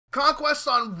Conquest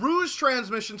on Rouge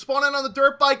transmission, spawning on the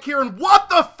dirt bike here, and what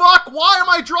the fuck? Why am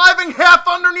I driving half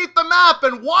underneath the map,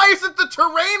 and why isn't the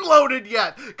terrain loaded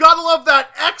yet? Gotta love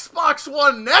that Xbox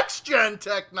One next-gen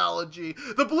technology.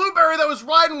 The blueberry that was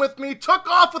riding with me took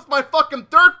off with my fucking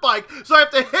dirt bike, so I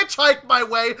have to hitchhike my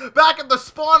way back at the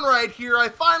spawn right here. I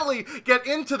finally get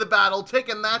into the battle,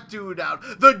 taking that dude out.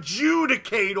 The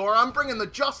Judicator, I'm bringing the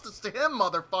justice to him,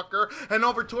 motherfucker. And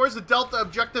over towards the Delta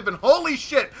objective, and holy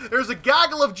shit, there's a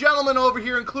gaggle of gentlemen over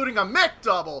here, including a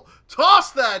McDouble.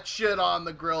 Toss that shit on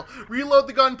the grill. Reload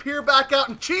the gun, peer back out,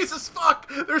 and Jesus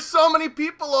fuck, there's so many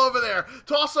people over there.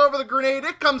 Toss over the grenade,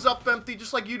 it comes up empty,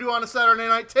 just like you do on a Saturday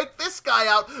night. Take this guy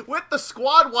out with the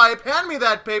squad wipe, hand me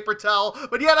that paper towel,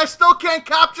 but yet I still can't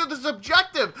capture this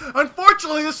objective.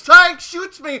 Unfortunately, this tank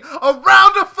shoots me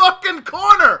around a fucking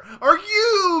corner. Are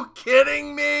you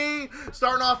kidding me?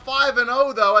 Starting off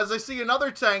 5-0 though, as I see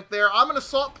another tank there. I'm an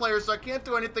assault player, so I can't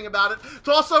do anything about it.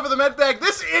 Toss over the med bag.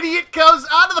 This idiot comes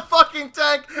out of the fucking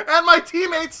tank, and my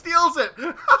teammate steals it.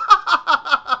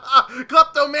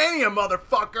 Kleptomania,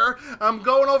 motherfucker. I'm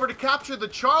going over to capture the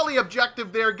Charlie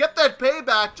objective there. Get that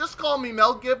payback. Just call me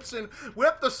Mel Gibson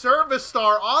with the service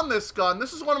star on this gun.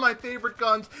 This is one of my favorite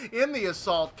guns in the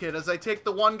assault kit. As I take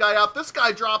the one guy out, this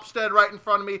guy drops dead right in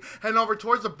front of me. Heading over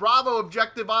towards the Bravo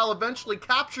objective. I'll eventually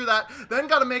capture that. Then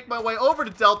got to make my way over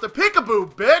to Delta.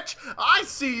 Peekaboo, bitch. I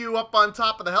see you up on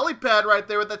top of the helipad right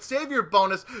there with that savior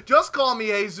bonus. Just call me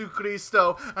Jesus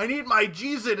Cristo. I need my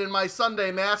Jesus in my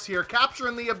Sunday Mass here.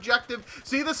 Capturing the objective.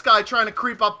 See this guy trying to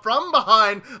creep up from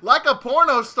behind like a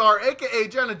porno star, aka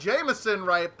Jenna Jameson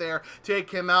right there. Take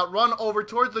him out. Run over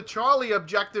towards the Charlie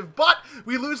objective, but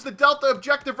we lose the Delta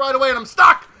objective right away, and I'm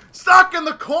stuck! Stuck in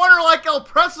the corner like El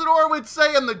Presador would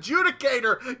say, and the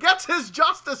Judicator gets his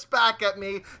justice back at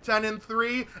me.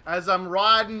 10-3 as I'm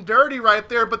riding dirty right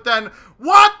there, but then,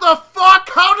 what the fuck?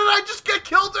 How did I just get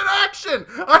killed in action?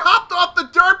 I hopped off the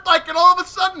dirt bike and all of a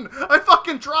sudden, I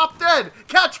fucking dropped dead.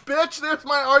 Catch, bitch. There's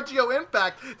my RGO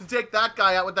impact to take that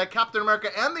guy out with that Captain America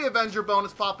and the Avenger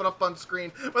bonus popping up on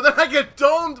screen. But then I get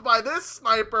domed by this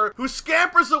sniper who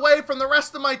scampers away from the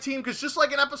rest of my team, because just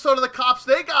like an episode of The Cops,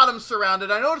 they got him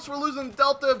surrounded. I noticed we're losing the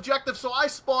Delta objective, so I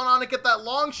spawn on and get that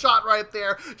long shot right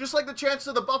there. Just like the chance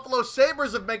of the Buffalo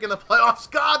Sabres of making the playoffs.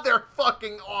 God, they're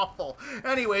fucking awful.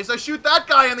 Anyways, I shoot that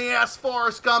guy in the ass,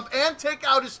 Forrest Gump, and take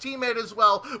out his teammate as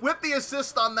well with the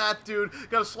assist on that dude.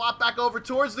 Gotta swap back over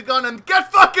towards the gun and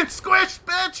get fucking squished,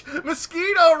 bitch!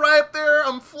 Mosquito right there.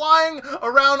 I'm flying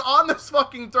around on this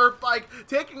fucking dirt bike,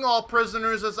 taking all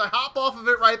prisoners as I hop off of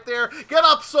it right there. Get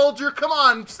up, soldier. Come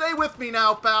on, stay with me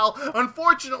now, pal.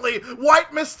 Unfortunately,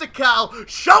 White Mystical,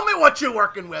 show me what you're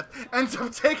working with. Ends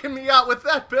up taking me out with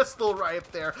that pistol right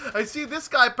there. I see this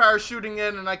guy parachuting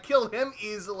in, and I kill him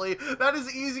easily. That is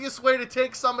the easiest way to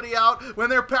take somebody out when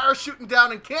they're parachuting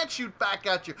down and can't shoot back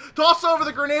at you. Toss over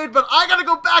the grenade, but I gotta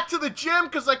go back to the gym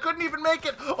because I couldn't even make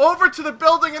it over to the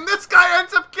building, and this guy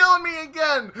ends up killing me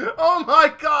again. Oh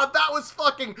my god, that was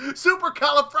fucking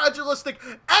supercalifragilistic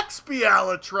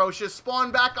expialidocious.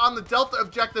 Spawn back on the Delta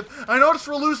objective. I notice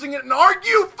we're losing it, and are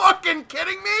you fucking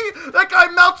kidding me? That guy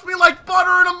melts me like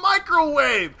butter in a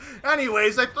microwave.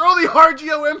 Anyways, I throw the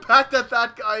RGO impact at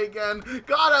that guy again.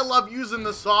 God, I love using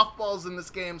the softballs in this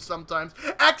game sometimes.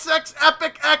 XX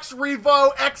Epic X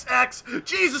Revo XX.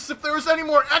 Jesus, if there was any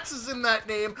more X's in that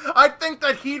name, I'd think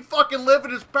that he'd fucking live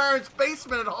in his parents'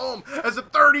 basement at home as a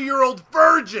 30-year-old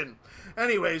virgin.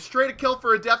 Anyways, straight a kill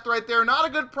for a death right there. Not a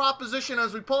good proposition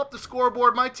as we pull up the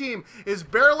scoreboard. My team is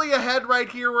barely ahead right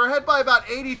here. We're ahead by about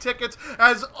 80 tickets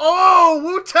as, oh,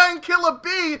 Wu-Tang Killer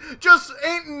B just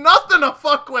ain't nothing to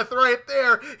fuck with right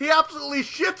there. He absolutely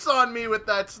shits on me with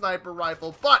that sniper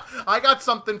rifle. But I got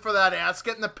something for that ass.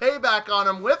 Getting the payback on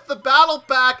him with the battle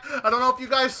pack. I don't know if you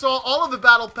guys saw all of the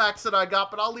battle packs that I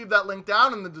got, but I'll leave that link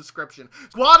down in the description.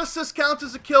 Squad assist counts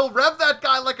as a kill. Rev that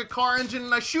guy like a car engine,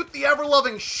 and I shoot the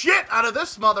ever-loving shit out of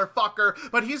this motherfucker,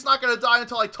 but he's not gonna die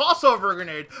until I toss over a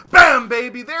grenade. Bam,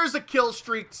 baby, there's a kill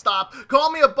streak stop.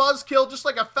 Call me a buzzkill, just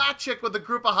like a fat chick with a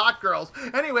group of hot girls.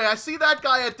 Anyway, I see that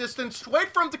guy at distance,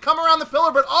 wait for him to come around the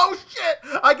pillar, but oh shit,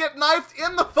 I get knifed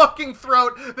in the fucking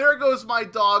throat. There goes my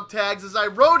dog tags as I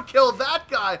roadkill that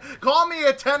guy. Call me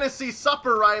a Tennessee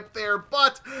supper right there,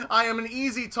 but I am an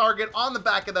easy target on the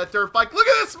back of that dirt bike. Look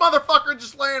at this motherfucker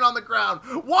just laying on the ground.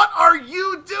 What are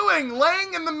you doing?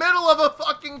 Laying in the middle of a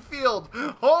fucking field. killed.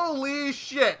 Holy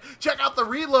shit. Check out the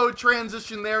reload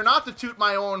transition there, not to toot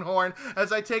my own horn,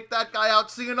 as I take that guy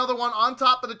out. See another one on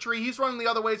top of the tree. He's running the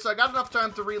other way, so I got enough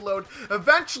time to reload.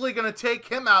 Eventually gonna take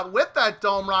him out with that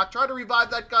dome rock. Try to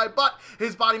revive that guy, but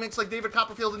his body makes like David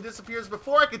Copperfield and disappears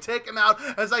before I could take him out,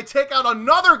 as I take out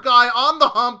another guy on the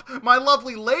hump. My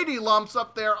lovely lady lumps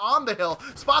up there on the hill.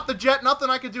 Spot the jet. Nothing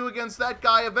I could do against that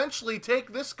guy. Eventually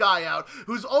take this guy out,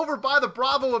 who's over by the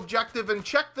Bravo objective, and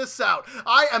check this out.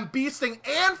 I am beasting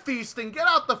and feasting. Get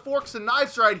out the forks and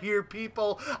knives right here,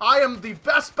 people. I am the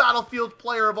best Battlefield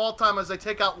player of all time, as I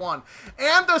take out one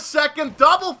and the second,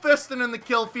 double fisting in the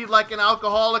kill feed like an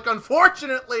alcoholic.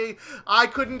 Unfortunately, I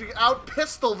couldn't out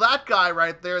pistol that guy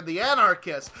right there, the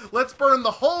anarchist. Let's burn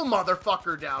the whole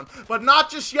motherfucker down, but not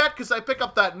just yet, because I pick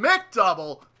up that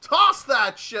McDouble. Toss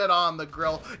that shit on the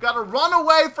grill. Gotta run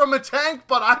away from a tank,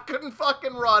 but I couldn't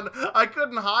fucking run. I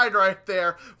couldn't hide right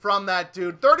there from that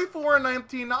dude.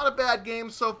 34-19, not a bad game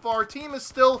so far. Team is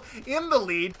still in the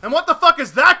lead. And what the fuck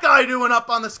is that guy doing up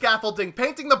on the scaffolding?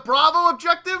 Painting the Bravo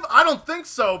objective? I don't think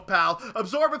so, pal.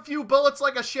 Absorb a few bullets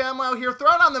like a ShamWow here.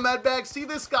 Throw it on the med bag. See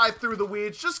this guy through the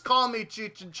weeds. Just call me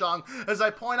Cheech and Chong, as I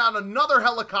point out another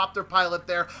helicopter pilot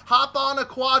there. Hop on a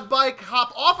quad bike.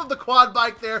 Hop off of the quad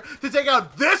bike there to take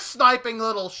out this sniping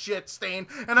little shit stain.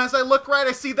 And as I look right,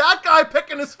 I see that guy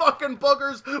picking his fucking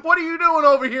boogers. What are you doing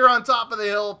over here on top of the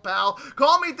hill, pal?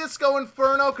 Call me Disco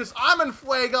Inferno, because I'm in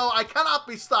fuego. I cannot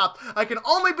be stopped. I can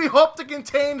only be hoped to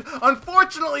contained.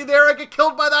 Unfortunately there, I get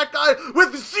killed by that guy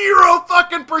with 0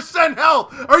 fucking %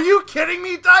 health. Are you kidding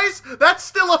me, Dice? That's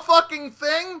still a fucking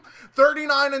thing?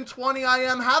 39-20, I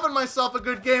am having myself a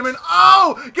good game, and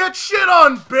oh, get shit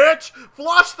on, bitch!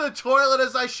 Flush the toilet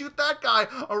as I shoot that guy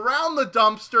around the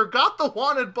dumpster. Got the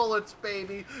wanted bullets,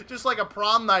 baby. Just like a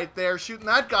prom night there, shooting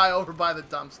that guy over by the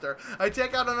dumpster. I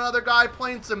take out another guy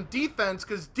playing some defense,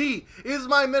 because D is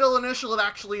my middle initial. It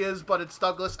actually is, but it's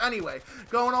Douglas anyway.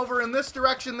 Going over in this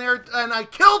direction there, and I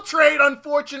kill trade,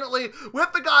 unfortunately,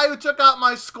 with the guy who took out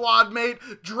my squad mate,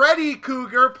 Dreddy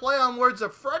Cougar. Play on words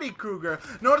of Freddy Krueger.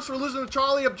 Notice we're losing the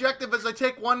Charlie objective as I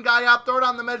take one guy out, throw it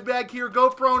on the med bag here,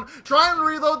 go prone, try and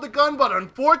reload the gun, but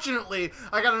unfortunately,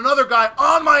 I got another guy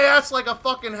on my ass like a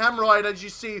fucking hemorrhoid, as you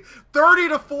see.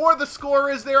 30-4 the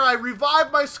score is there. I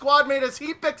revive my squad mate as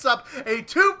he picks up a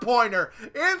 2-pointer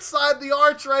inside the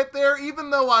arch right there,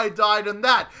 even though I died, and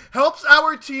that helps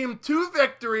our team to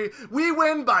victory. We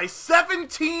win by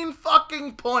 17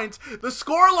 fucking points. The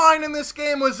score line in this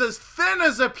game was as thin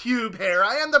as a pube hair.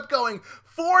 I end up going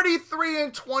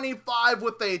 43-25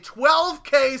 with a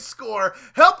 12K score,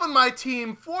 helping my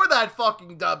team for that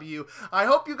fucking W. I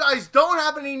hope you guys don't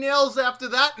have any nails after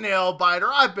that nail biter.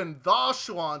 I've been the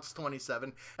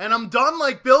Schwantz27, and I'm done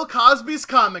like Bill Cosby's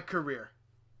comic career.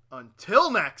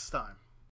 Until next time.